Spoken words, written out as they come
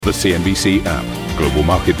The CNBC app. Global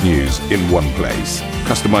market news in one place.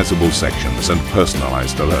 Customizable sections and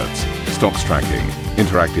personalized alerts. Stocks tracking,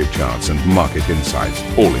 interactive charts and market insights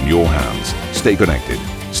all in your hands. Stay connected.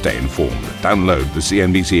 Stay informed. Download the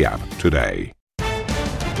CNBC app today.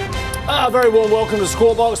 A very warm welcome to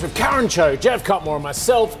Squawk Box with Karen Cho, Jeff Cutmore and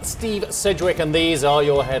myself, Steve Sedgwick, and these are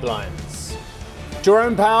your headlines.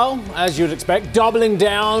 Jerome Powell, as you'd expect, doubling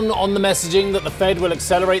down on the messaging that the Fed will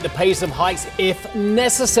accelerate the pace of hikes if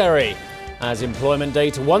necessary, as employment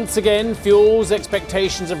data once again fuels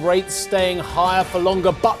expectations of rates staying higher for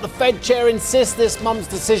longer. But the Fed chair insists this month's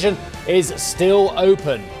decision is still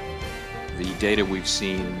open. The data we've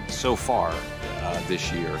seen so far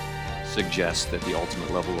this year suggests that the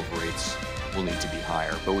ultimate level of rates will need to be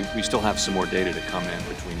higher. But we still have some more data to come in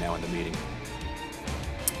between now and the meeting.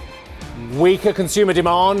 Weaker consumer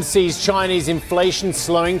demand sees Chinese inflation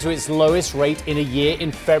slowing to its lowest rate in a year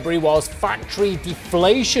in February, whilst factory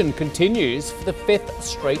deflation continues for the fifth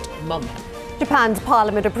straight month. Japan's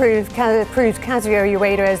parliament approved Kazuo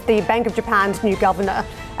Ueda as the Bank of Japan's new governor,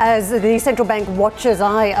 as the central bank watches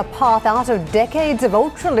eye a path out of decades of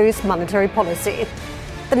ultra-loose monetary policy.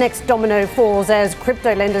 The next domino falls as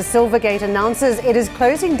crypto lender Silvergate announces it is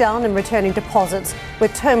closing down and returning deposits,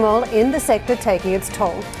 with turmoil in the sector taking its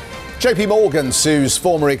toll. JP Morgan sues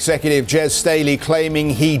former executive Jes Staley, claiming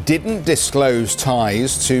he didn't disclose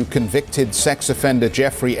ties to convicted sex offender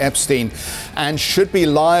Jeffrey Epstein and should be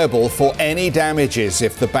liable for any damages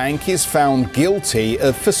if the bank is found guilty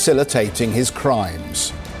of facilitating his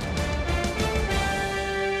crimes.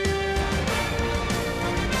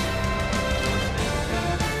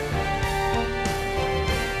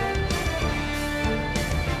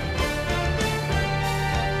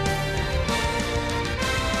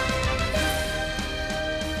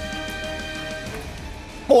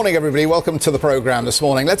 Morning, everybody. Welcome to the programme this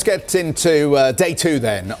morning. Let's get into day two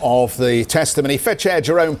then of the testimony. Fed Chair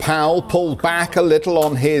Jerome Powell pulled back a little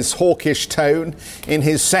on his hawkish tone in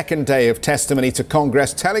his second day of testimony to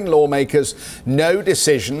Congress, telling lawmakers no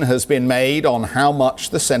decision has been made on how much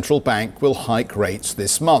the central bank will hike rates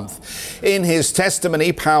this month. In his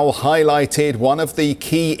testimony, Powell highlighted one of the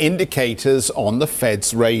key indicators on the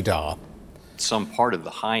Fed's radar. Some part of the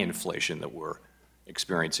high inflation that we're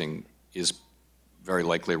experiencing is very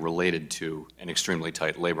likely related to an extremely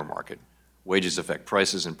tight labor market. Wages affect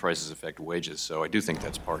prices and prices affect wages, so I do think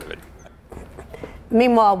that's part of it.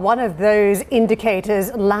 Meanwhile, one of those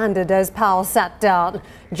indicators landed as Powell sat down.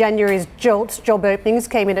 January's JOLTS job openings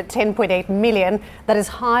came in at 10.8 million. That is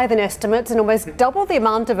higher than estimates and almost double the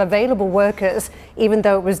amount of available workers, even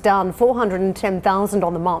though it was down 410,000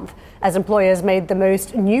 on the month, as employers made the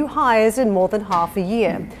most new hires in more than half a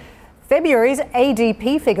year. February's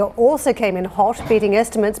ADP figure also came in hot, beating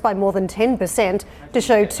estimates by more than 10% to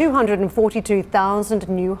show 242,000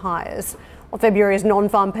 new hires. Well, February's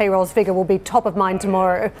non-farm payrolls figure will be top of mind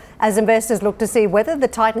tomorrow as investors look to see whether the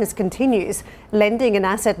tightness continues. Lending and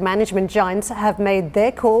asset management giants have made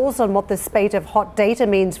their calls on what the spate of hot data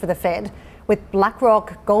means for the Fed, with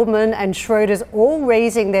BlackRock, Goldman and Schroders all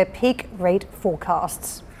raising their peak rate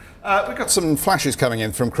forecasts. We've got some flashes coming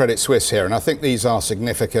in from Credit Suisse here, and I think these are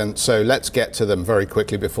significant, so let's get to them very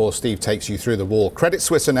quickly before Steve takes you through the wall. Credit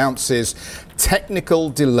Suisse announces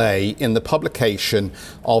technical delay in the publication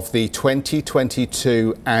of the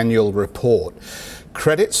 2022 annual report.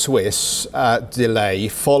 Credit Suisse delay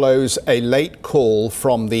follows a late call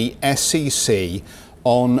from the SEC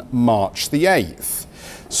on March the 8th.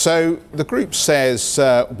 So the group says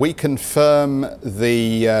we confirm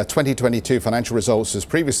the 2022 financial results as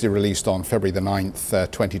previously released on February the 9th,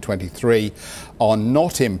 2023 are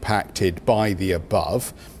not impacted by the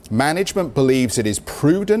above. Management believes it is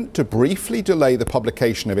prudent to briefly delay the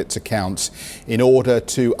publication of its accounts in order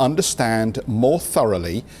to understand more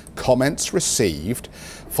thoroughly comments received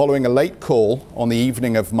following a late call on the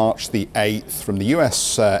evening of March the 8th from the US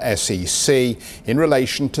SEC in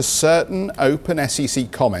relation to certain open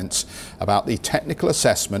SEC comments about the technical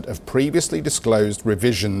assessment of previously disclosed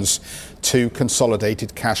revisions to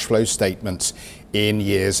consolidated cash flow statements in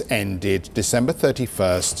years ended December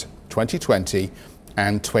 31st, 2020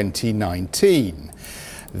 and 2019.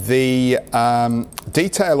 The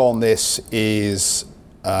detail on this is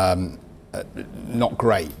not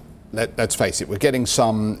great. Let's face it, we're getting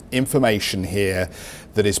some information here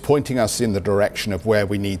that is pointing us in the direction of where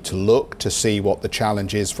we need to look to see what the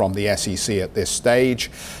challenge is from the SEC at this stage.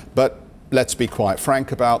 But let's be quite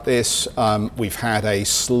frank about this. We've had a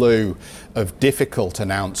slew of difficult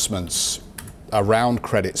announcements around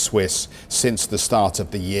Credit Suisse since the start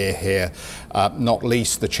of the year here, not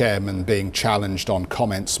least the chairman being challenged on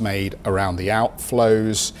comments made around the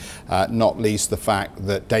outflows, not least the fact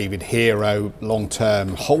that David Hero,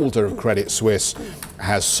 long-term holder of Credit Suisse,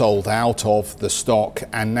 has sold out of the stock,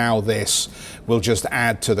 and now this will just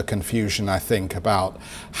add to the confusion, I think, about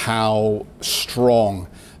how strong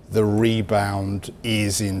the rebound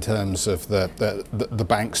is in terms of the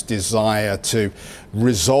bank's desire to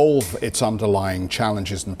resolve its underlying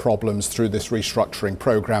challenges and problems through this restructuring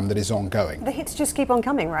program that is ongoing. The hits just keep on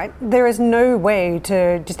coming, right? There is no way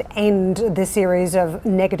to just end this series of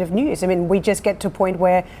negative news. I mean, we just get to a point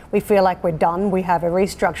where we feel like we're done. We have a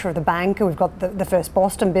restructure of the bank. We've got the First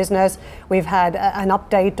Boston business. We've had an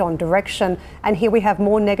update on direction. And here we have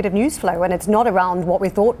more negative news flow. And it's not around what we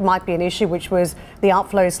thought might be an issue, which was the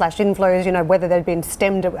outflows/inflows, whether they'd been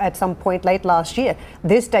stemmed at some point late last year.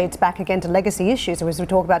 This dates back again to legacy issues as we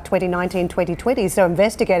talk about 2019, 2020. So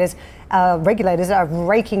investigators, regulators are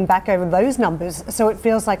raking back over those numbers. So it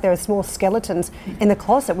feels like there are small skeletons in the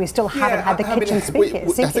closet. We still haven't had the kitchen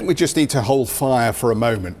sink. I think we just need to hold fire for a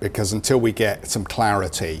moment, because until we get some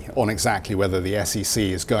clarity on exactly whether the SEC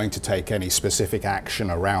is going to take any specific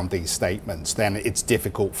action around these statements, then it's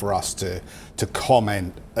difficult for us to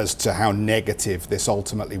comment as to how negative this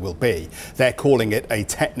ultimately will be. They're calling it a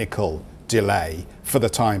technical delay for the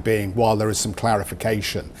time being while there is some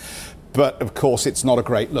clarification. But of course, it's not a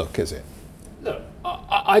great look, is it? Look,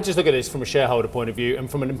 I just look at this from a shareholder point of view and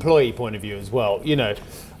from an employee point of view as well,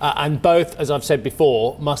 and both, as I've said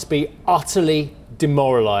before, must be utterly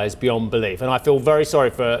demoralised beyond belief. And I feel very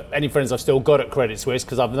sorry for any friends I've still got at Credit Suisse,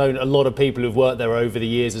 because I've known a lot of people who've worked there over the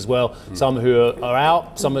years as well, some who are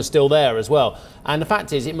out, some are still there as well. And the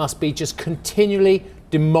fact is, it must be just continually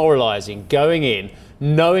demoralising going in,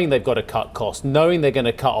 knowing they've got to cut costs, knowing they're going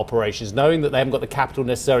to cut operations, knowing that they haven't got the capital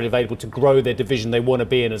necessarily available to grow their division they want to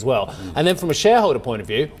be in as well. And then from a shareholder point of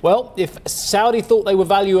view, well, if Saudi thought they were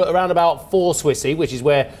valued at around about 4 Swissy, which is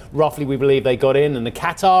where roughly we believe they got in, and the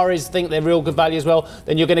Qataris think they're real good value as well,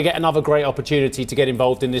 then you're going to get another great opportunity to get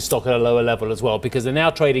involved in this stock at a lower level as well, because they're now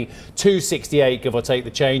trading 268, give or take the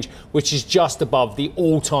change, which is just above the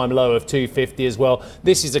all-time low of 250 as well.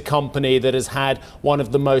 This is a company that has had one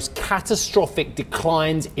of the most catastrophic declines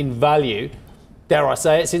in value, dare I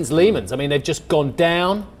say it, since Lehman's. I mean, they've just gone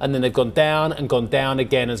down, and then they've gone down and gone down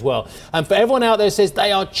again as well. And for everyone out there who says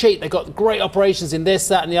they are cheap, they've got great operations in this,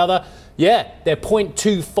 that and the other, yeah, they're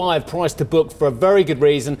 0.25 price to book for a very good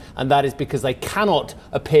reason, and that is because they cannot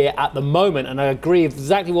appear at the moment. And I agree with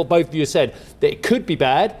exactly what both of you said, that it could be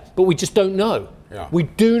bad, but we just don't know. Yeah. We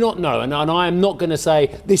do not know, and I am not going to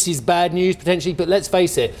say this is bad news potentially, but let's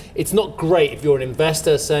face it, it's not great if you're an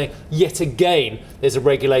investor saying, yet again, there's a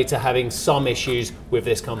regulator having some issues with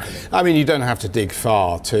this company. I mean, you don't have to dig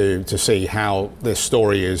far to see how this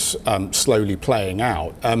story is slowly playing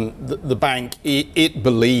out. The bank, it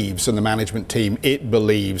believes, and the management team, it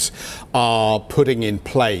believes, are putting in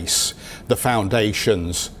place the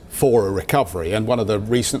foundations for a recovery. And one of the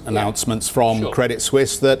recent announcements from Credit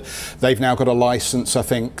Suisse that they've now got a license, I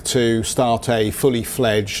think, to start a fully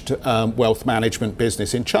fledged wealth management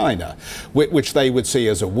business in China, which they would see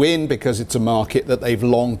as a win, because it's a market that they've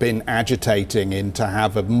long been agitating in to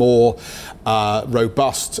have a more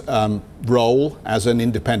robust role as an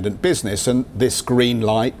independent business, and this green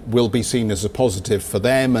light will be seen as a positive for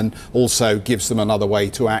them, and also gives them another way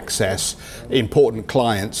to access important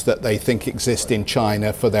clients that they think exist in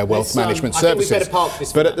China for their wealth management services.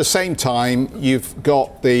 But at the same time, you've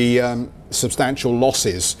got the substantial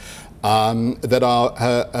losses that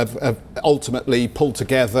have ultimately pulled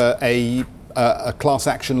together a class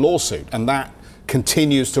action lawsuit, and that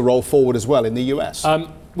continues to roll forward as well in the US.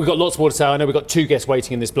 We've got lots more to say. I know we've got 2 guests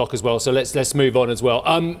waiting in this block as well, so let's move on as well.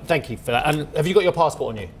 Thank you for that. And have you got your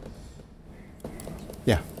passport on you?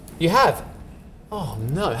 Yeah. You have? Oh,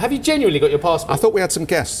 no. Have you genuinely got your passport? I thought we had some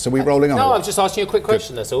guests. Are we rolling on? No, I was just asking you a quick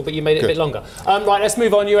question, that's all, but you made it a bit longer. Right, let's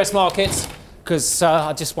move on. US markets, because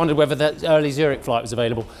I just wondered whether that early Zurich flight was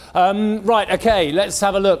available. Right, OK, let's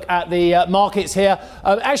have a look at the markets here.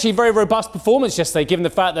 Actually, very robust performance yesterday, given the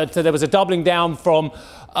fact that there was a doubling down from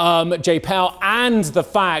Jay Powell, and the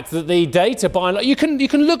fact that the data by and large, you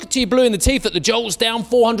can look to your blue in the teeth at the jolts down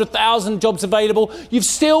 400,000 jobs available. You've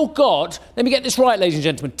still got, let me get this right, ladies and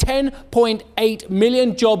gentlemen, 10.8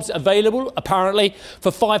 million jobs available, apparently, for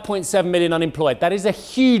 5.7 million unemployed. That is a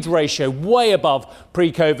huge ratio, way above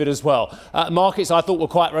pre-COVID as well. Markets I thought were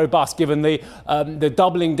quite robust, given the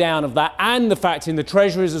doubling down of that, and the fact in the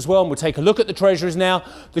treasuries as well. And we'll take a look at the treasuries now.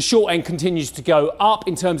 The short end continues to go up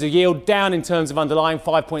in terms of yield, down in terms of underlying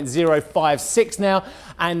 5 5.056 now,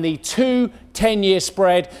 and the 2 10-year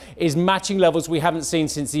spread is matching levels we haven't seen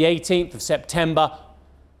since the 18th of September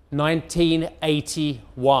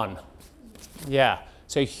 1981. Yeah,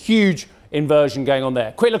 so huge inversion going on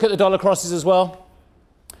there. Quick look at the dollar crosses as well.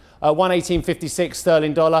 118.56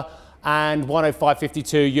 sterling dollar and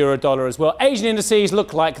 105.52 euro dollar as well. Asian indices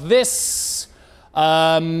look like this.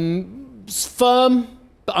 Firm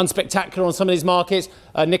but unspectacular on some of these markets.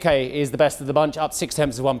 Nikkei is the best of the bunch, up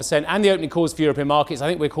 0.6%. And the opening calls for European markets, I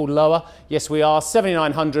think we're called lower. Yes, we are.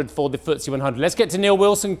 7,900 for the FTSE 100. Let's get to Neil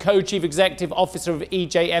Wilson, Co-Chief Executive Officer of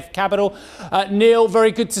EJF Capital. Neil,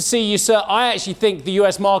 very good to see you, sir. I actually think the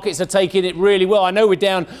US markets are taking it really well. I know we're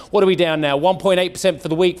down, what are we down now? 1.8% for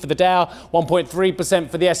the week for the Dow,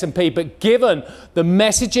 1.3% for the S&P. But given the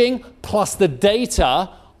messaging plus the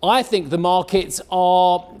data, I think the markets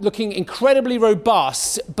are looking incredibly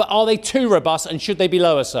robust, but are they too robust and should they be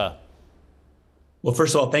lower, sir? Well,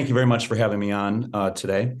 first of all, thank you very much for having me on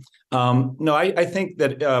today. No, I think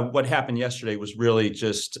that what happened yesterday was really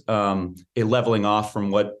just a leveling off from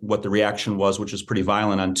what the reaction was, which was pretty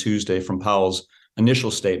violent on Tuesday from Powell's initial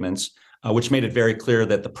statements, which made it very clear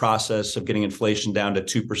that the process of getting inflation down to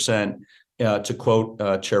 2%, to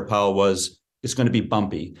quote Chair Powell, it's going to be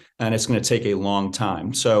bumpy and it's going to take a long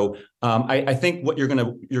time. So I think what you're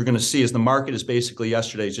going to see is the market is basically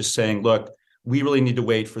yesterday just saying, look, we really need to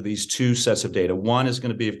wait for these two sets of data. One is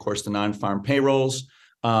going to be, of course, the non-farm payrolls.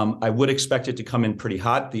 I would expect it to come in pretty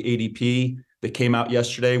hot. The ADP that came out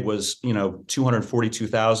yesterday was,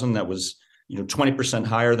 242,000. That was, 20%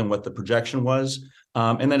 higher than what the projection was.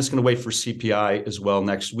 And then it's going to wait for CPI as well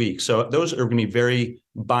next week. So those are going to be very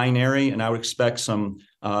binary, and I would expect some,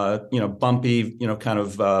 bumpy,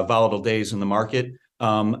 volatile days in the market.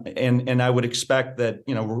 And I would expect that,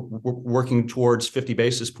 we're working towards 50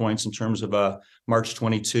 basis points in terms of a March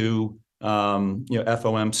 22,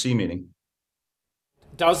 FOMC meeting.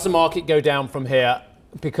 Does the market go down from here?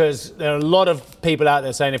 Because there are a lot of people out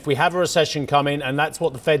there saying if we have a recession coming, and that's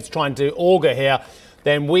what the Fed's trying to augur here,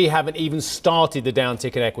 then we haven't even started the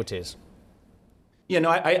downtick in equities. Yeah, no,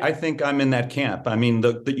 I think I'm in that camp. I mean,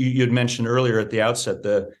 you had mentioned earlier at the outset,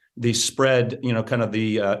 the spread,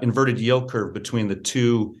 the inverted yield curve between the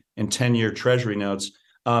 2 and 10-year Treasury notes.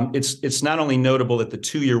 It's not only notable that the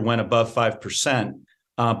 2-year went above 5%,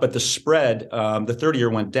 but the spread, the 30-year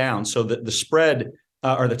went down. So the spread,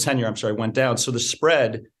 or the 10-year, I'm sorry, went down. So the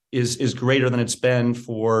spread is greater than it's been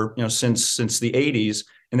for, since the 80s.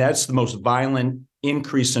 And that's the most violent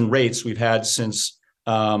increase in rates we've had since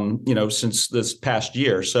this past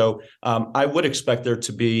year. So I would expect there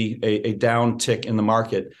to be a downtick in the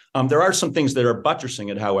market. There are some things that are buttressing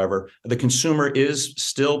it, however. The consumer is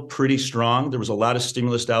still pretty strong. There was a lot of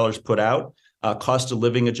stimulus dollars put out. Cost of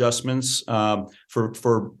living adjustments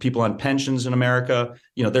for people on pensions in America.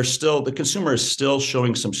 The consumer is still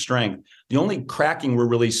showing some strength. The only cracking we're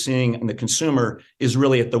really seeing in the consumer is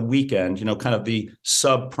really at the weekend, kind of the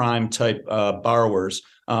subprime type borrowers.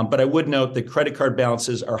 But I would note that credit card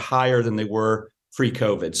balances are higher than they were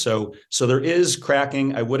pre-COVID. So there is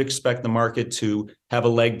cracking. I would expect the market to have a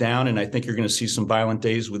leg down, and I think you're going to see some violent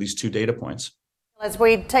days with these two data points. As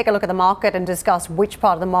we take a look at the market and discuss which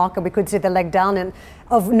part of the market we could see the leg down in,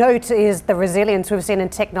 of note is the resilience we've seen in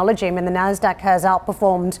technology. I mean, the Nasdaq has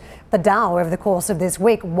outperformed the Dow over the course of this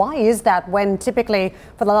week. Why is that when typically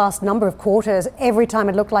for the last number of quarters, every time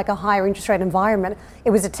it looked like a higher interest rate environment,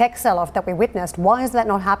 it was a tech sell-off that we witnessed? Why is that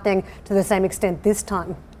not happening to the same extent this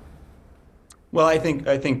time? Well, I think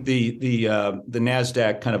the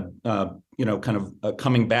Nasdaq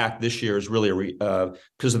coming back this year is really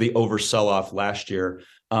because of the over sell-off last year,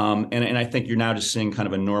 and I think you're now just seeing kind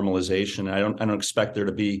of a normalization. I don't expect there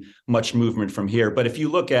to be much movement from here. But if you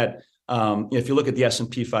look at the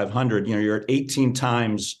S&P 500, you're at 18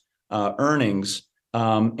 times earnings,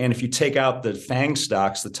 and if you take out the FANG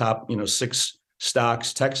stocks, the top 6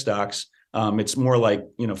 stocks, tech stocks. It's more like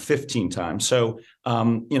 15 times. So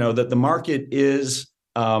that the market is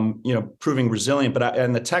proving resilient. But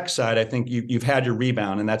on the tech side, I think you've had your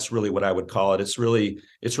rebound, and that's really what I would call it. It's really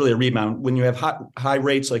a rebound. When you have high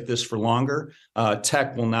rates like this for longer,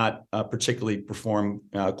 tech will not particularly perform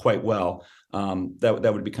quite well.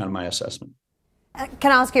 That would be kind of my assessment.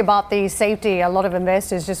 Can I ask you about the safety? A lot of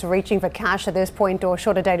investors just reaching for cash at this point or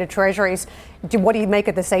shorter dated treasuries. What do you make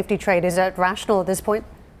of the safety trade? Is it rational at this point?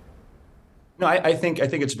 No, I think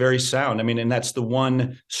it's very sound. I mean, and that's the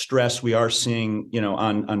one stress we are seeing,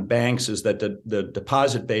 on banks is that the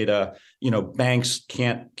deposit beta, banks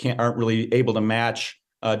aren't really able to match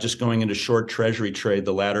just going into short treasury trade,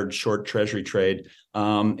 the laddered short treasury trade,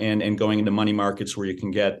 and going into money markets where you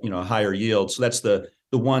can get, a higher yield. So that's the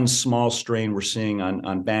the one small strain we're seeing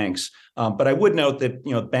on banks. But I would note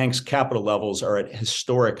that banks' capital levels are at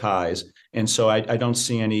historic highs, and so I don't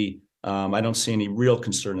see any real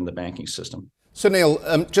concern in the banking system. So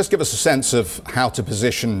Neil, just give us a sense of how to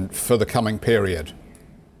position for the coming period.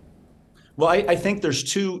 Well, I think there's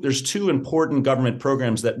two important government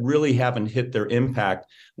programs that really haven't hit their impact.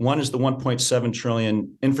 One is the $1.7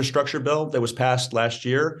 trillion infrastructure bill that was passed last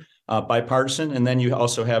year, bipartisan, and then you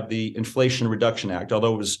also have the Inflation Reduction Act.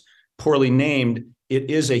 Although it was poorly named, it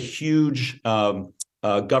is a huge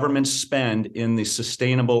government spend in the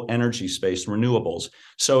sustainable energy space, renewables.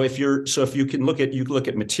 So if you can look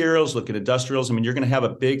at materials, look at industrials. I mean, you're going to have a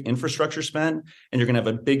big infrastructure spend, and you're going to have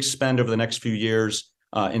a big spend over the next few years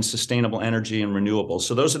in sustainable energy and renewables.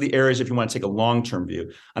 So those are the areas if you want to take a long-term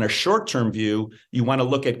view. On a short-term view, you want to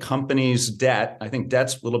look at companies' debt. I think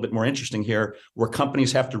debt's a little bit more interesting here, where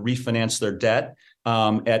companies have to refinance their debt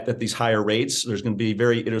at these higher rates. There's going to be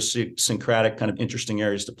very idiosyncratic kind of interesting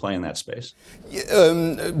areas to play in that space.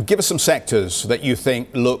 Give us some sectors that you think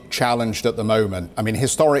look challenged at the moment. I mean,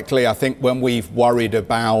 historically, I think when we've worried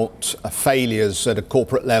about failures at a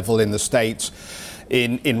corporate level in the States,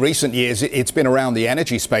 in recent years, it's been around the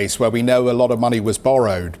energy space where we know a lot of money was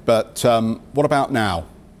borrowed. But what about now?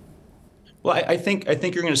 Well, I think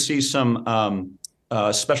you're going to see some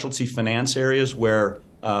specialty finance areas where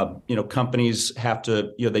companies have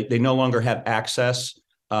to they no longer have access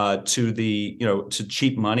to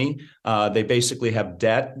cheap money. They basically have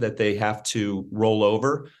debt that they have to roll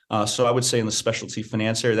over. So I would say in the specialty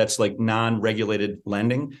finance area, that's like non-regulated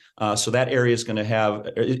lending. So that area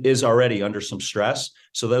is already under some stress.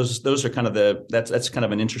 So those are kind of that's kind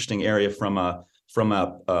of an interesting area from a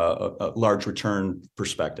large return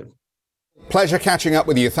perspective. Pleasure catching up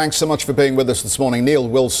with you. Thanks so much for being with us this morning. Neil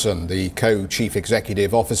Wilson, the co-chief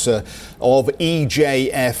executive officer of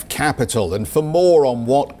EJF Capital. And for more on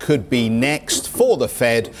what could be next for the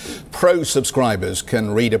Fed, Pro subscribers can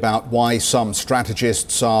read about why some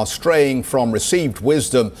strategists are straying from received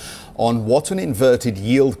wisdom on what an inverted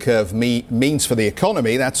yield curve means for the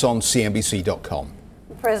economy. That's on CNBC.com.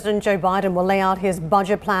 President Joe Biden will lay out his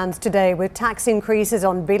budget plans today, with tax increases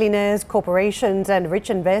on billionaires, corporations and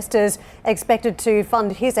rich investors expected to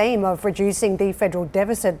fund his aim of reducing the federal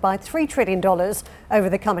deficit by $3 trillion over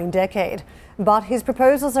the coming decade. But his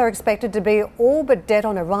proposals are expected to be all but dead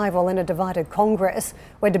on arrival in a divided Congress,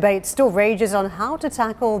 where debate still rages on how to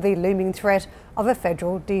tackle the looming threat of a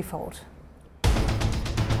federal default.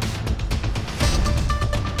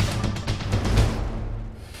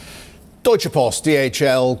 Deutsche Post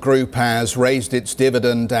DHL Group has raised its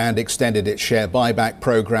dividend and extended its share buyback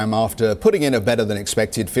program after putting in a better than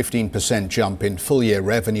expected 15% jump in full year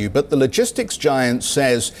revenue. But the logistics giant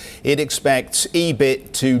says it expects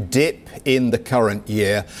EBIT to dip in the current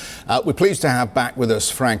year. We're pleased to have back with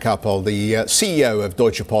us Frank Appel, the CEO of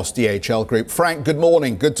Deutsche Post DHL Group. Frank, good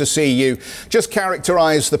morning. Good to see you. Just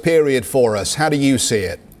characterize the period for us. How do you see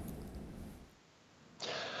it?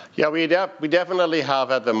 Yeah, we definitely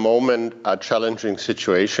have at the moment a challenging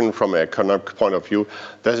situation from an economic point of view.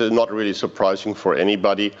 This is not really surprising for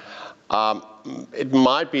anybody. It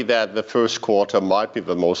might be that the first quarter might be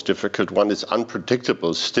the most difficult one. It's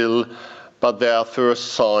unpredictable still, but there are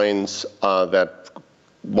first signs that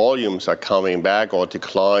volumes are coming back or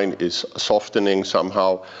decline is softening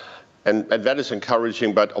somehow. And that is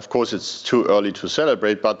encouraging, but of course it's too early to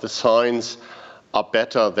celebrate, but the signs are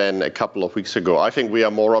better than a couple of weeks ago. I think we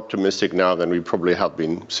are more optimistic now than we probably have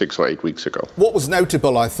been 6 or 8 weeks ago. What was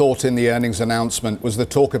notable, I thought, in the earnings announcement was the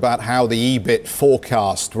talk about how the EBIT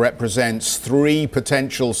forecast represents 3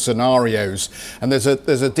 potential scenarios. And there's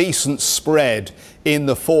a decent spread in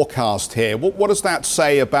the forecast here. What does that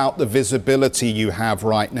say about the visibility you have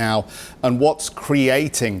right now, and what's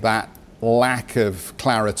creating that lack of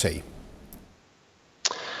clarity?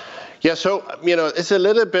 Yeah, so, it's a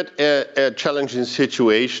little bit a challenging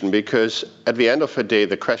situation, because at the end of the day,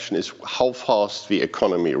 the question is how fast the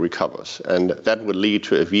economy recovers. And that would lead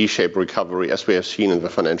to a V-shaped recovery, as we have seen in the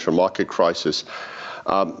financial market crisis.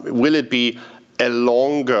 Will it be a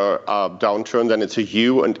longer downturn? Then it's a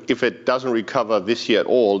U. And if it doesn't recover this year at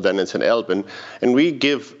all, then it's an L. And we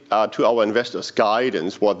give to our investors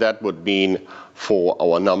guidance what that would mean for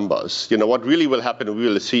our numbers. What really will happen, we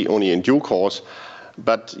will see only in due course.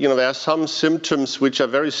 But, there are some symptoms which are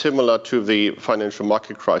very similar to the financial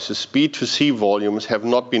market crisis. B2C volumes have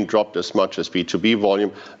not been dropped as much as B2B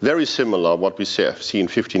volume. Very similar what we have seen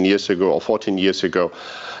 15 years ago or 14 years ago.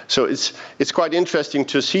 So it's quite interesting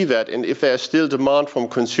to see that. And if there's still demand from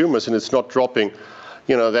consumers and it's not dropping,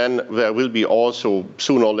 then there will be also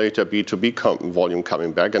sooner or later B2B volume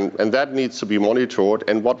coming back, and that needs to be monitored.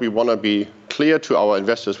 And what we want to be clear to our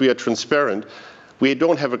investors, we are transparent. We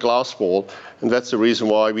don't have a glass ball, and that's the reason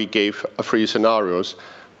why we gave 3 scenarios,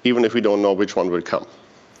 even if we don't know which one will come.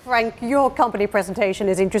 Frank, your company presentation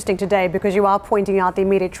is interesting today because you are pointing out the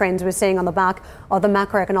immediate trends we're seeing on the back of the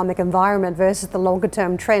macroeconomic environment versus the longer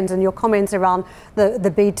term trends, and your comments around the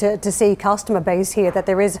B2C customer base here, that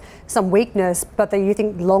there is some weakness, but that you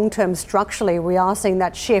think long term structurally we are seeing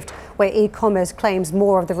that shift where e-commerce claims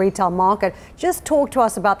more of the retail market. Just talk to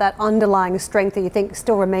us about that underlying strength that you think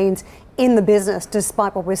still remains in the business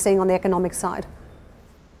despite what we're seeing on the economic side.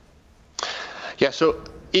 Yeah, so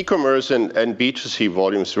e-commerce and B2C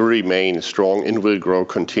volumes will remain strong and will grow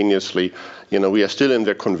continuously. We are still in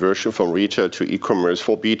the conversion from retail to e-commerce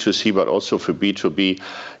for B2C, but also for B2B.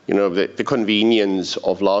 The convenience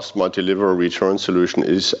of last mile delivery return solution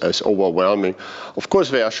is overwhelming. Of course,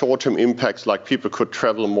 there are short-term impacts, like people could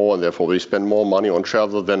travel more and therefore we spend more money on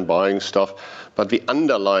travel than buying stuff. But the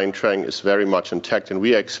underlying trend is very much intact, and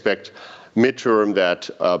we expect midterm that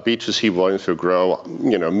B2C volumes will grow,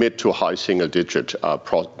 mid to high single-digit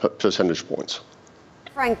percentage points.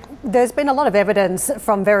 Frank, there's been a lot of evidence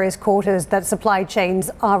from various quarters that supply chains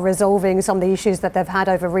are resolving some of the issues that they've had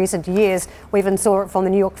over recent years. We even saw it from the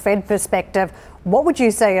New York Fed perspective. What would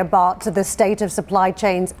you say about the state of supply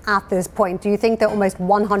chains at this point? Do you think they're almost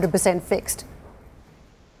 100% fixed?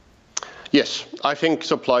 Yes, I think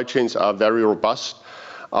supply chains are very robust.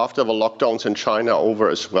 After the lockdowns in China over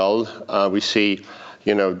as well, we see,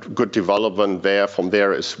 good development there from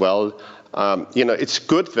there as well. It's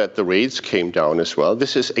good that the rates came down as well.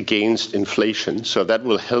 This is against inflation, so that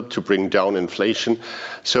will help to bring down inflation.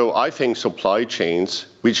 So I think supply chains,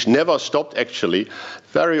 which never stopped actually,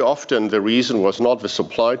 very often the reason was not the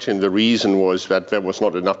supply chain, the reason was that there was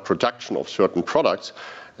not enough production of certain products.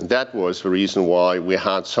 And that was the reason why we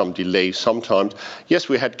had some delays sometimes. Yes,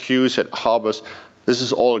 we had queues at harbors. This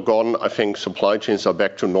is all gone. I think supply chains are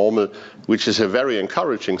back to normal, which is a very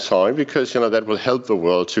encouraging sign because, that will help the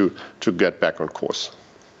world to get back on course.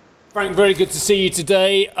 Frank, very good to see you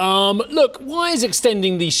today. Look, why is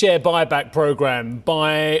extending the share buyback program to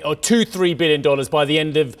 $3 billion by the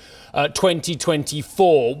end of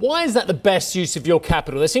 2024? Why is that the best use of your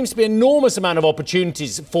capital? There seems to be an enormous amount of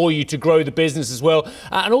opportunities for you to grow the business as well.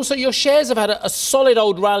 And also your shares have had a solid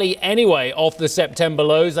old rally anyway off the September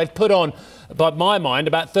lows. They've put on, by my mind,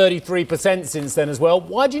 about 33% since then as well.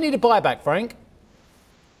 Why do you need a buyback, Frank?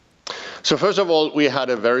 So first of all, we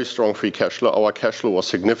had a very strong free cash flow. Our cash flow was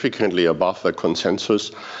significantly above the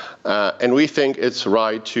consensus. And we think it's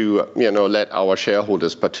right to, let our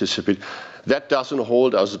shareholders participate. That doesn't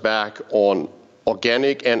hold us back on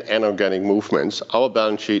organic and inorganic movements. Our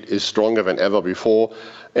balance sheet is stronger than ever before.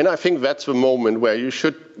 And I think that's the moment where you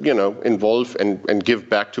should, involve and give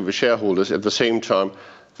back to the shareholders at the same time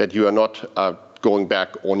that you are not going back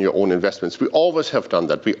on your own investments. We always have done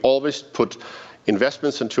that. We always put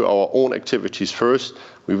investments into our own activities first.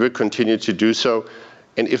 We will continue to do so.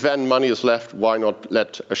 And if then money is left, why not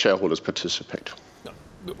let shareholders participate?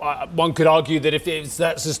 One could argue that if it's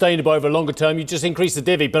that sustainable over a longer term, you just increase the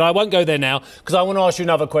divvy. But I won't go there now because I want to ask you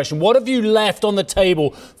another question. What have you left on the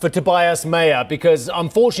table for Tobias Meyer? Because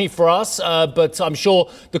unfortunately for us, but I'm sure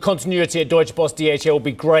the continuity at Deutsche Post DHL will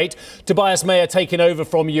be great. Tobias Meyer taking over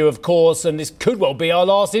from you, of course, and this could well be our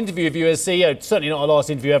last interview of you as CEO. Certainly not our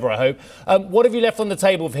last interview ever, I hope. What have you left on the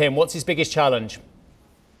table for him? What's his biggest challenge?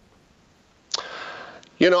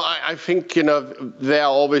 I think, there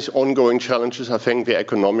are always ongoing challenges. I think the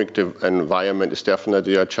economic environment is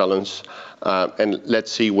definitely a challenge. And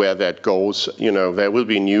let's see where that goes. There will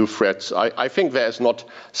be new threats. I think there's not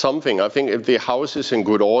something. I think if the house is in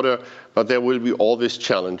good order, but there will be always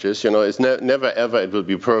challenges. It's never, ever it will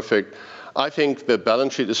be perfect. I think the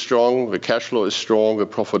balance sheet is strong, the cash flow is strong, the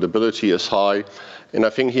profitability is high. And I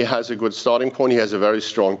think he has a good starting point. He has a very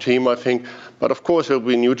strong team, I think. But of course, there will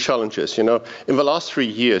be new challenges. In the last 3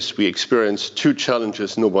 years, we experienced 2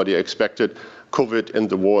 challenges nobody expected, COVID and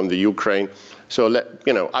the war in the Ukraine. So,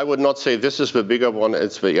 I would not say this is the bigger one,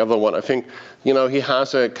 it's the other one. I think, he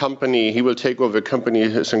has a company, he will take over a company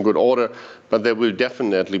that's in good order, but there will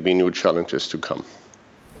definitely be new challenges to come.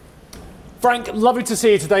 Frank, lovely to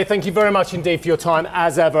see you today. Thank you very much indeed for your time,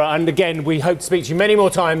 as ever. And again, we hope to speak to you many more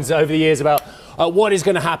times over the years about what is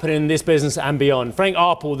going to happen in this business and beyond. Frank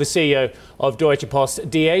Arpel, the CEO of Deutsche Post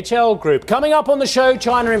DHL Group. Coming up on the show,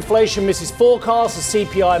 China inflation misses forecasts as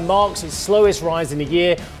CPI marks its slowest rise in a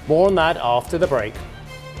year. More on that after the break.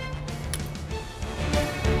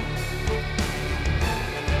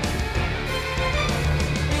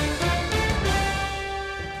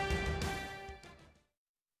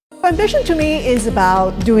 Ambition to me is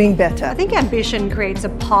about doing better. I think ambition creates a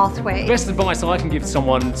pathway. The best advice I can give to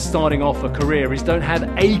someone starting off a career is don't have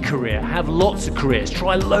a career, have lots of careers,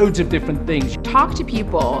 try loads of different things. Talk to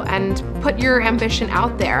people and put your ambition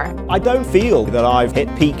out there. I don't feel that I've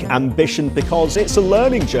hit peak ambition because it's a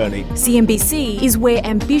learning journey. CNBC is where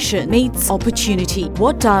ambition meets opportunity.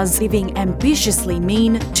 What does living ambitiously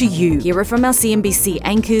mean to you? Hear it from our CNBC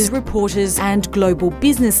anchors, reporters and global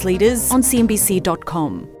business leaders on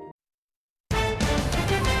CNBC.com.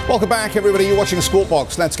 Welcome back, everybody. You're watching Squawk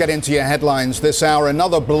Box. Let's get into your headlines this hour.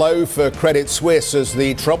 Another blow for Credit Suisse as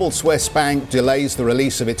the troubled Swiss bank delays the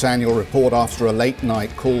release of its annual report after a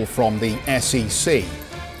late-night call from the SEC.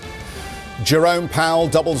 Jerome Powell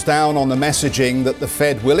doubles down on the messaging that the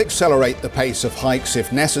Fed will accelerate the pace of hikes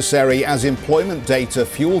if necessary as employment data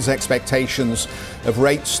fuels expectations of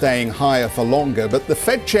rates staying higher for longer. But the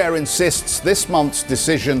Fed chair insists this month's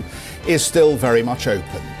decision is still very much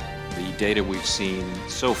open. The data we've seen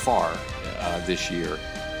so far this year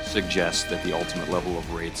suggests that the ultimate level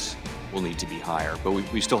of rates will need to be higher. But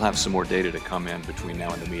we still have some more data to come in between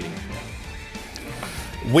now and the meeting.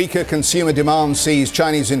 Weaker consumer demand sees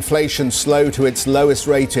Chinese inflation slow to its lowest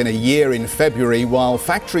rate in a year in February, while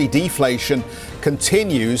factory deflation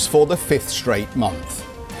continues for the fifth straight month.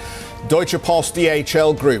 Deutsche Post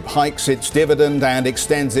DHL Group hikes its dividend and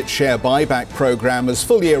extends its share buyback program as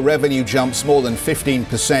full-year revenue jumps more than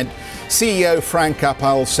 15%. CEO Frank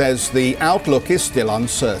Appel says the outlook is still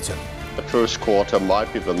uncertain. The first quarter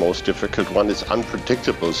might be the most difficult one. It's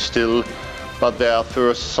unpredictable still, but there are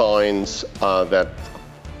first signs that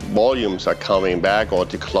volumes are coming back or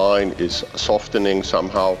decline is softening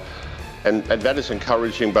somehow. And that is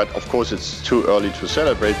encouraging, but of course it's too early to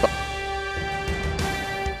celebrate.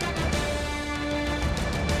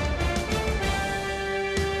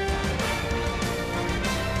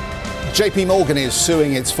 JP Morgan is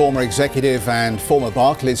suing its former executive and former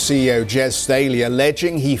Barclays CEO Jes Staley,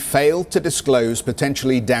 alleging he failed to disclose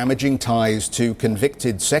potentially damaging ties to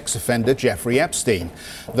convicted sex offender Jeffrey Epstein.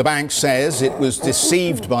 The bank says it was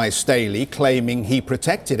deceived by Staley, claiming he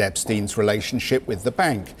protected Epstein's relationship with the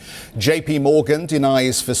bank. JP Morgan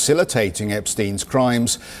denies facilitating Epstein's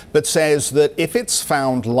crimes, but says that if it's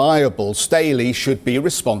found liable, Staley should be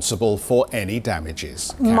responsible for any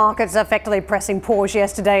damages. Markets effectively pressing pause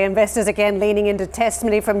yesterday. Investors again leaning into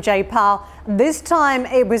testimony from Jay Powell. This time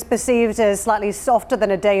it was perceived as slightly softer than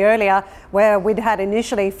a day earlier, where we'd had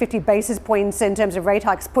initially 50 basis points in terms of rate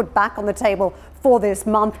hikes put back on the table for this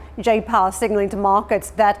month. Jay Powell signaling to markets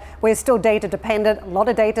that we're still data dependent. A lot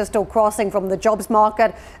of data still crossing from the jobs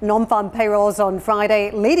market, non-farm payrolls on Friday.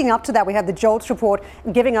 Leading up to that, we have the JOLTS report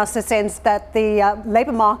giving us a sense that the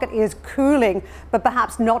labour market is cooling, but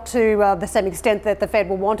perhaps not to the same extent that the Fed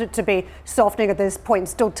will want it to be, softening at this point,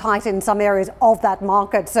 still tight in some areas of that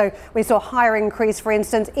market. So we saw higher increase, for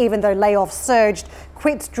instance, even though layoffs surged.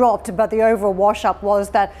 Quits dropped, but the overall wash-up was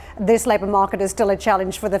that this labour market is still a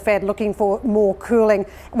challenge for the Fed, looking for more cooling.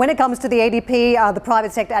 When it comes to the ADP, the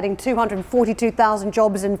private sector adding 242,000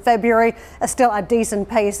 jobs in February, still a decent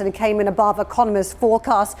pace, and it came in above economists'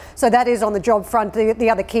 forecasts. So that is on the job front. The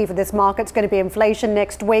other key for this market is going to be inflation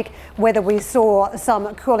next week, whether we saw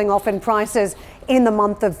some cooling off in prices in the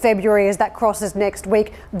month of February as that crosses next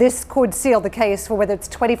week. This could seal the case for whether it's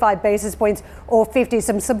 25 basis points or 50.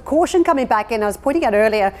 Some caution coming back in. I was pointing out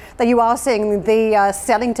earlier that you are seeing the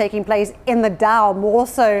selling taking place in the Dow more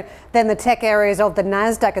so than the tech areas of the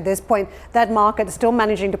Nasdaq at this point. That market is still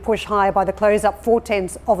managing to push higher by the close, up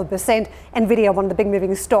 0.4%. Nvidia, one of the big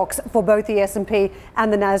moving stocks for both the S&P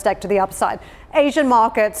and the Nasdaq to the upside. Asian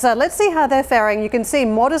markets, let's see how they're faring. You can see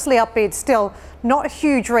modestly upbeat still, not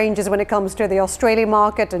huge ranges when it comes to the Australian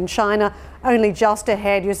market, and China only just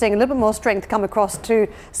ahead. You're seeing a little bit more strength come across to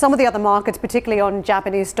some of the other markets, particularly on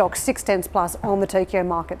Japanese stocks, 6/10 plus on the Tokyo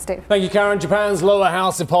market, Steve. Thank you, Karen. Japan's lower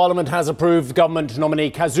house of parliament has approved government nominee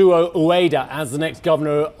Kazuo Ueda as the next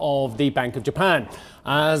governor of the Bank of Japan,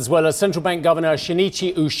 as well as central bank governor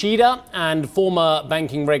Shinichi Ushida and former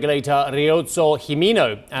banking regulator Ryotsu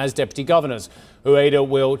Himino as deputy governors. Ueda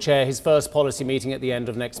will chair his first policy meeting at the end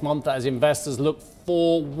of next month as investors look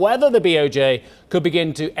for whether the BOJ could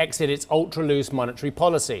begin to exit its ultra-loose monetary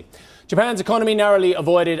policy. Japan's economy narrowly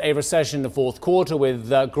avoided a recession in the fourth quarter,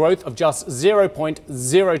 with growth of just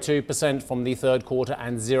 0.02% from the third quarter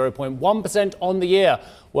and 0.1% on the year,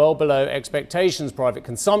 well below expectations. Private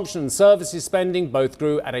consumption and services spending both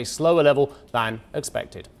grew at a slower level than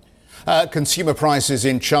expected. Consumer prices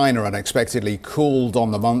in China unexpectedly cooled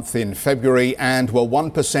on the month in February and were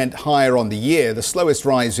 1% higher on the year, the slowest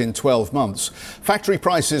rise in 12 months. Factory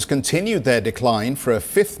prices continued their decline for a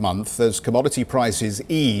fifth month as commodity prices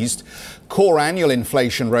eased. Core annual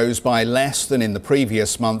inflation rose by less than in the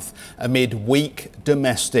previous month amid weak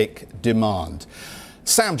domestic demand.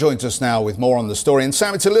 Sam joins us now with more on the story. And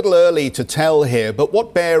Sam, it's a little early to tell here, but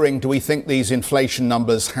what bearing do we think these inflation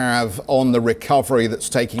numbers have on the recovery that's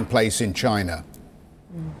taking place in China?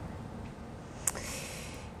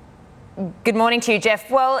 Good morning to you,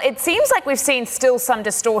 Jeff. Well, it seems like we've seen still some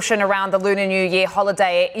distortion around the Lunar New Year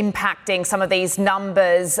holiday impacting some of these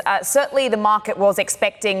numbers. Certainly the market was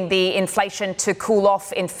expecting the inflation to cool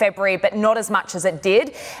off in February, but not as much as it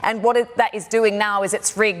did. And what that is doing now is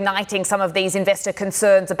it's reigniting some of these investor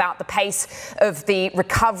concerns about the pace of the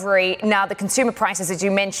recovery. Now, the consumer prices, as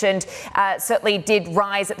you mentioned, certainly did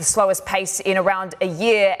rise at the slowest pace in around a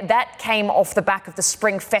year. That came off the back of the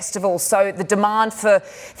Spring Festival. So the demand for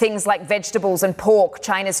things like vegetables and pork,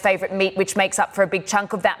 China's favourite meat, which makes up for a big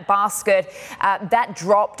chunk of that basket, that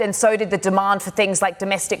dropped, and so did the demand for things like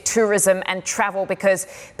domestic tourism and travel because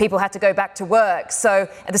people had to go back to work. So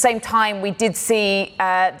at the same time, we did see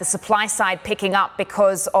the supply side picking up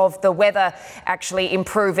because of the weather actually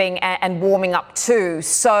improving and warming up too.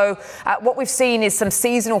 So what we've seen is some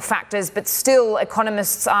seasonal factors, but still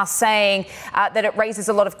economists are saying that it raises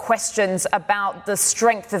a lot of questions about the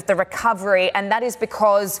strength of the recovery, and that is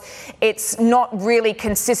because it's not really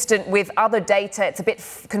consistent with other data. It's a bit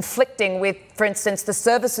conflicting with, for instance, the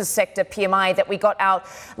services sector PMI that we got out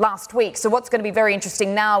last week. So what's going to be very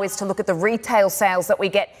interesting now is to look at the retail sales that we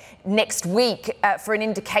get next week for an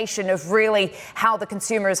indication of really how the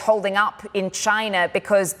consumer is holding up in China,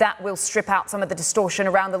 because that will strip out some of the distortion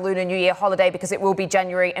around the Lunar New Year holiday, because it will be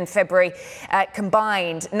January and February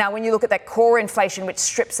combined. Now, when you look at that core inflation, which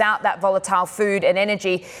strips out that volatile food and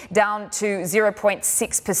energy, down to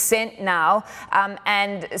 0.6% now,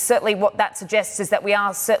 and certainly what that suggests is that we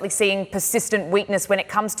are certainly seeing persistent weakness when it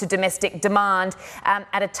comes to domestic demand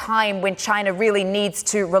at a time when China really needs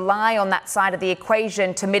to rely on that side of the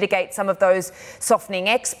equation to mitigate some of those softening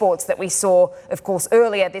exports that we saw, of course,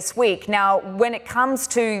 earlier this week. Now, when it comes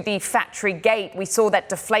to the factory gate, we saw that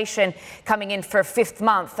deflation coming in for a fifth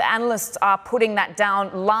month. Analysts are putting that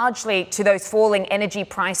down largely to those falling energy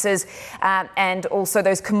prices and also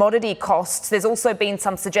those commodity costs. There's also been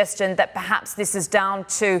some suggestion that perhaps this is down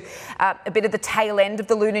to a bit of the tail end of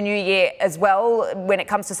the Lunar New Year as well, when it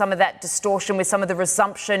comes to some of that distortion with some of the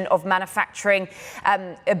resumption of manufacturing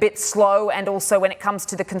a bit slow, and also when it comes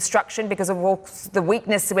to the construction because of the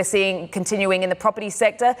weakness we're seeing continuing in the property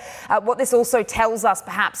sector. What this also tells us,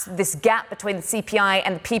 perhaps this gap between the CPI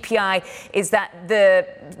and the PPI, is that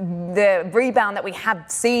the rebound that we have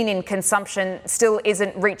seen in consumption still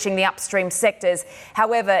isn't reaching the upstream sectors.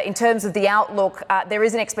 However, in terms of the outlook, there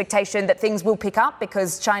is an expectation that things will pick up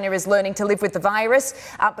because China is learning to live with the virus.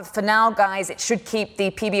 But for now, guys, it should keep the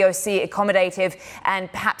PBOC accommodative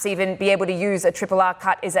and perhaps even be able to use a RRR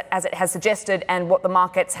cut as it has suggested, and what the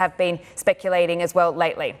markets have been speculating as well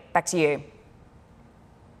lately. Back to you.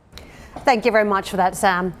 Thank you very much for that,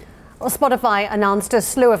 Sam. Well, Spotify announced a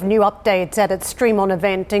slew of new updates at its Stream On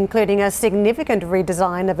event, including a significant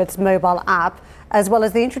redesign of its mobile app, as well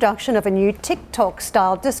as the introduction of a new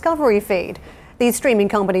TikTok-style discovery feed. The streaming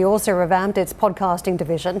company also revamped its podcasting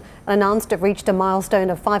division and announced it reached a milestone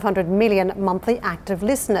of 500 million monthly active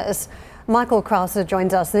listeners. Michael Krause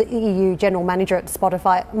joins us, the EU General Manager at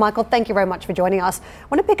Spotify. Michael, thank you very much for joining us. I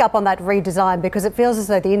want to pick up on that redesign because it feels as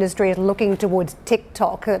though the industry is looking towards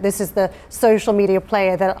TikTok. This is the social media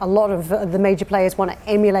player that a lot of the major players want to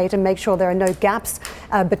emulate and make sure there are no gaps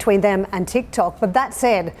between them and TikTok. But that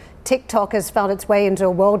said, TikTok has found its way into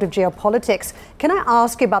a world of geopolitics. Can I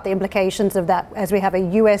ask you about the implications of that as we have a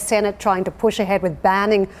US Senate trying to push ahead with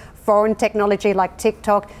banning foreign technology like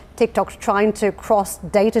TikTok? TikTok's trying to cross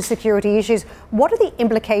data security issues. What are the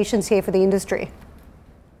implications here for the industry?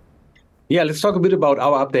 Yeah, let's talk a bit about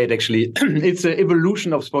our update, actually. It's an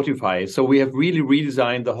evolution of Spotify. So we have really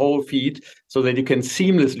redesigned the whole feed so that you can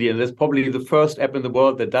seamlessly, and that's probably the first app in the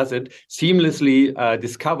world that does it, seamlessly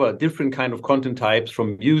discover different kind of content types,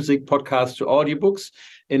 from music, podcasts to audiobooks,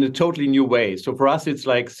 in a totally new way. So for us, it's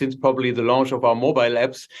like, since probably the launch of our mobile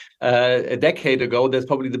apps a decade ago, that's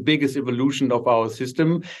probably the biggest evolution of our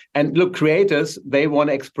system. And look, creators, they want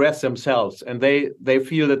to express themselves, and they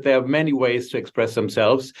feel that there are many ways to express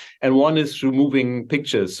themselves. And one is through moving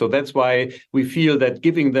pictures. So that's why we feel that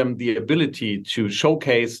giving them the ability to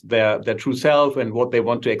showcase their true self and what they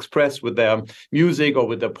want to express with their music or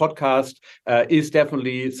with their podcast is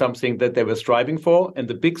definitely something that they were striving for. And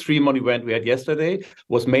the big Stream On event we had yesterday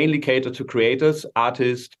was was mainly catered to creators,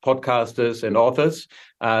 artists, podcasters, and authors.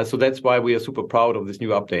 So that's why we are super proud of this new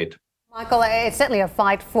update. Michael, it's certainly a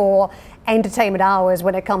fight for entertainment hours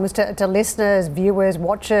when it comes to listeners, viewers,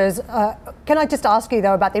 watchers. Can I just ask you,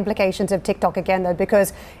 though, about the implications of TikTok again, though,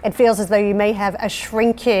 because it feels as though you may have a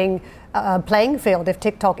shrinking playing field if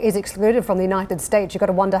TikTok is excluded from the United States. You've got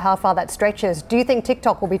to wonder how far that stretches. Do you think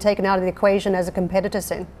TikTok will be taken out of the equation as a competitor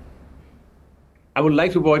soon? I would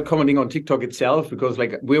like to avoid commenting on TikTok itself because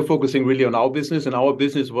we're focusing really on our business, and our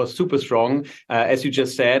business was super strong, as you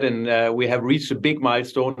just said, and we have reached a big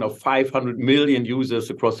milestone of 500 million users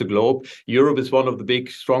across the globe. Europe is one of the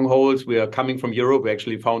big strongholds. We are coming from Europe. We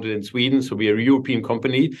actually founded in Sweden, so we are a European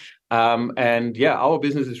company. Our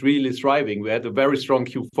business is really thriving. We had a very strong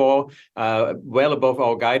Q4, well above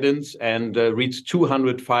our guidance, and reached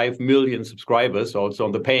 205 million subscribers also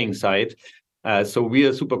on the paying side. So we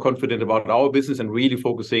are super confident about our business and really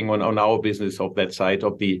focusing on our business of that side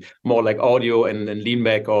of the more like audio and lean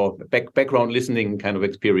back or background listening kind of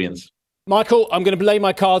experience. Michael, I'm going to lay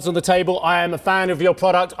my cards on the table. I am a fan of your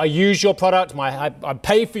product. I use your product. I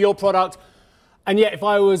pay for your product. And yet, if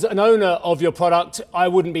I was an owner of your product, I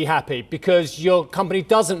wouldn't be happy because your company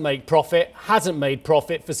doesn't make profit, hasn't made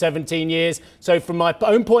profit for 17 years. So from my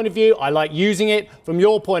own point of view, I like using it. From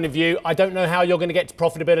your point of view, I don't know how you're going to get to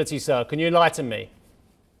profitability, sir. Can you enlighten me?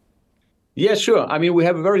 Yeah, sure. I mean, we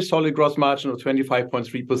have a very solid gross margin of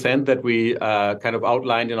 25.3% that we kind of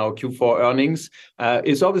outlined in our Q4 earnings.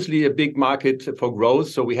 It's obviously a big market for growth,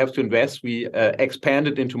 so we have to invest. We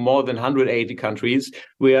expanded into more than 180 countries.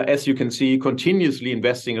 We are, as you can see, continuously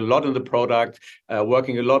investing a lot in the product,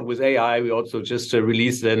 working a lot with AI. We also just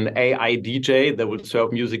released an AI DJ that will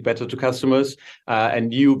serve music better to customers, a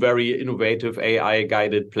new very innovative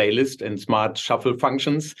AI-guided playlist and smart shuffle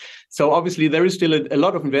functions. So obviously there is still a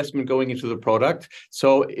lot of investment going into the product.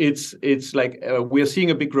 So it's like we are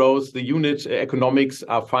seeing a big growth. The unit economics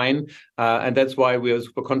are fine. And that's why we are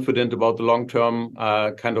super confident about the long-term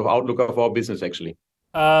kind of outlook of our business, actually.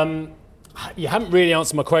 You haven't really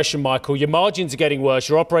answered my question, Michael. Your margins are getting worse.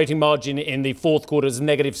 Your operating margin in the fourth quarter is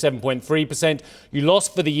negative 7.3%. You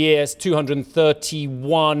lost for the year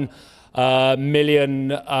 231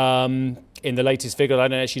 million in the latest figure. I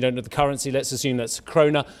actually don't know the currency. Let's assume that's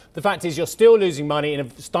krona. The fact is you're still losing money in a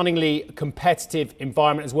stunningly competitive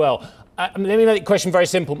environment as well. Let me make the question very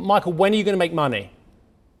simple. Michael, when are you going to make money?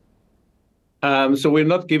 So we're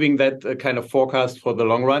not giving that kind of forecast for the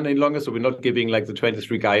long run any longer. So we're not giving like the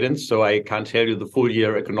 23 guidance. So I can't tell you the full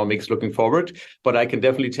year economics looking forward. But I can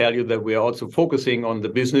definitely tell you that we are also focusing on the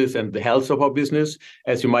business and the health of our business.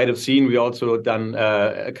 As you might have seen, we also done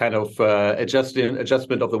a kind of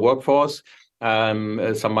adjustment of the workforce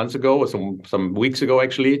some months ago or some weeks ago,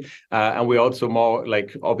 actually. And we're also more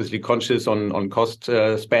like obviously conscious on cost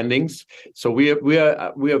spendings. So we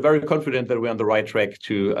are very confident that we're on the right track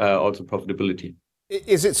to also profitability.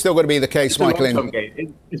 Is it still going to be the case, Michael?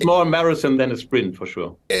 It's more a marathon than a sprint, for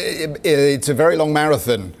sure. It's a very long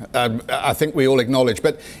marathon, I think we all acknowledge.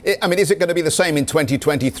 But, I mean, is it going to be the same in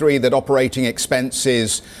 2023 that operating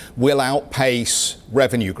expenses will outpace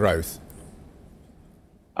revenue growth?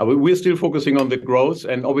 We're still focusing on the growth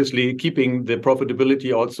and obviously keeping the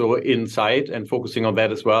profitability also in sight and focusing on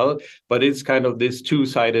that as well. But it's kind of this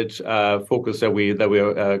two-sided focus that we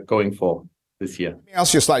are going for this year. Let me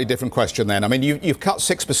ask you a slightly different question then. I mean, you've cut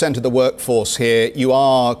 6% of the workforce here. You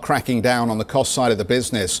are cracking down on the cost side of the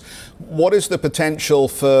business. What is the potential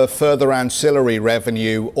for further ancillary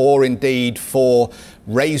revenue or indeed for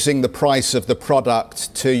raising the price of the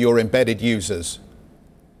product to your embedded users?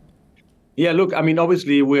 Yeah, look, I mean,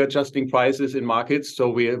 obviously we're adjusting prices in markets. So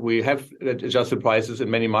we have adjusted prices in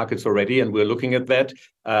many markets already, and we're looking at that.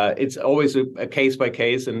 It's always a case by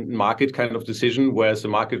case and market kind of decision. Where's the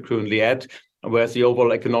market currently at? Where's the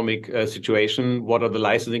overall economic situation? What are the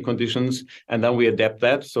licensing conditions? And then we adapt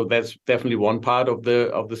that. So that's definitely one part of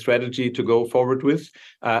the strategy to go forward with.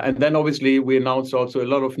 And then obviously we announced also a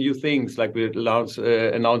lot of new things, like we announced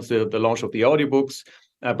the launch of the audiobooks.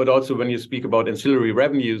 But also when you speak about ancillary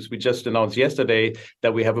revenues, we just announced yesterday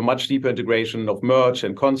that we have a much deeper integration of merch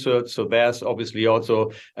and concerts. So there's obviously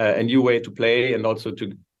also a new way to play and also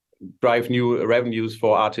to drive new revenues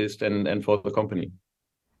for artists and for the company.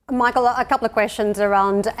 Michael, a couple of questions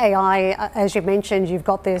around AI. As you mentioned, you've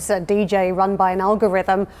got this DJ run by an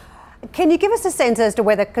algorithm. Can you give us a sense as to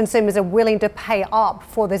whether consumers are willing to pay up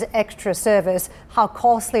for this extra service, how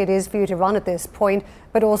costly it is for you to run at this point,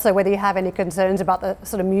 but also whether you have any concerns about the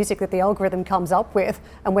sort of music that the algorithm comes up with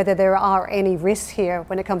and whether there are any risks here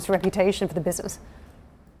when it comes to reputation for the business?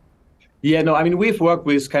 Yeah, no, I mean, we've worked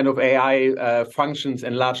with kind of AI functions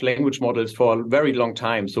and large language models for a very long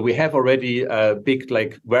time. So we have already a big,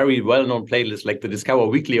 like very well-known playlists like the Discover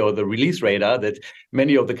Weekly or the Release Radar that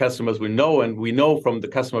many of the customers will know. And we know from the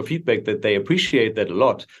customer feedback that they appreciate that a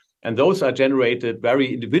lot. And those are generated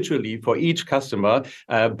very individually for each customer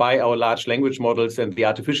by our large language models and the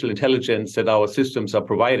artificial intelligence that our systems are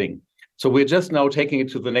providing. So we're just now taking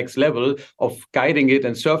it to the next level of guiding it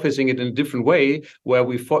and surfacing it in a different way, where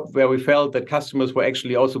we felt that customers were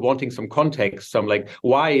actually also wanting some context, some like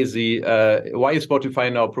why is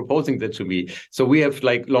Spotify now proposing that to me? So we have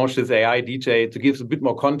like launched this AI DJ to give a bit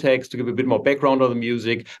more context, to give a bit more background on the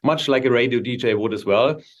music, much like a radio DJ would as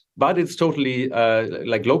well. But it's totally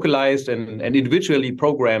like localized and individually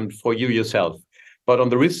programmed for you yourself. But on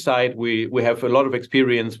the risk side, we have a lot of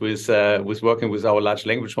experience with working with our large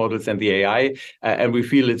language models and the AI, and we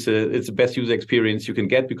feel it's the best user experience you can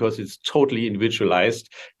get because it's totally individualized.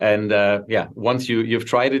 And once you've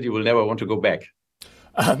tried it, you will never want to go back.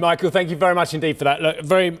 Michael, thank you very much indeed for that. Look,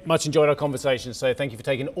 very much enjoyed our conversation, so thank you for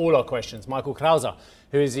taking all our questions. Michael Krause,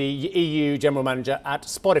 who is the EU General Manager at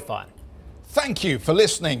Spotify. Thank you for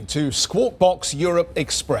listening to Squawk Box Europe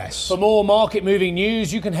Express. For more market-moving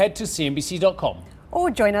news, you can head to cnbc.com. Or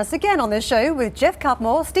join us again on the show with Jeff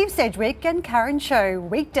Cutmore, Steve Sedgwick and Karen Cho,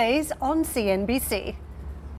 weekdays on CNBC.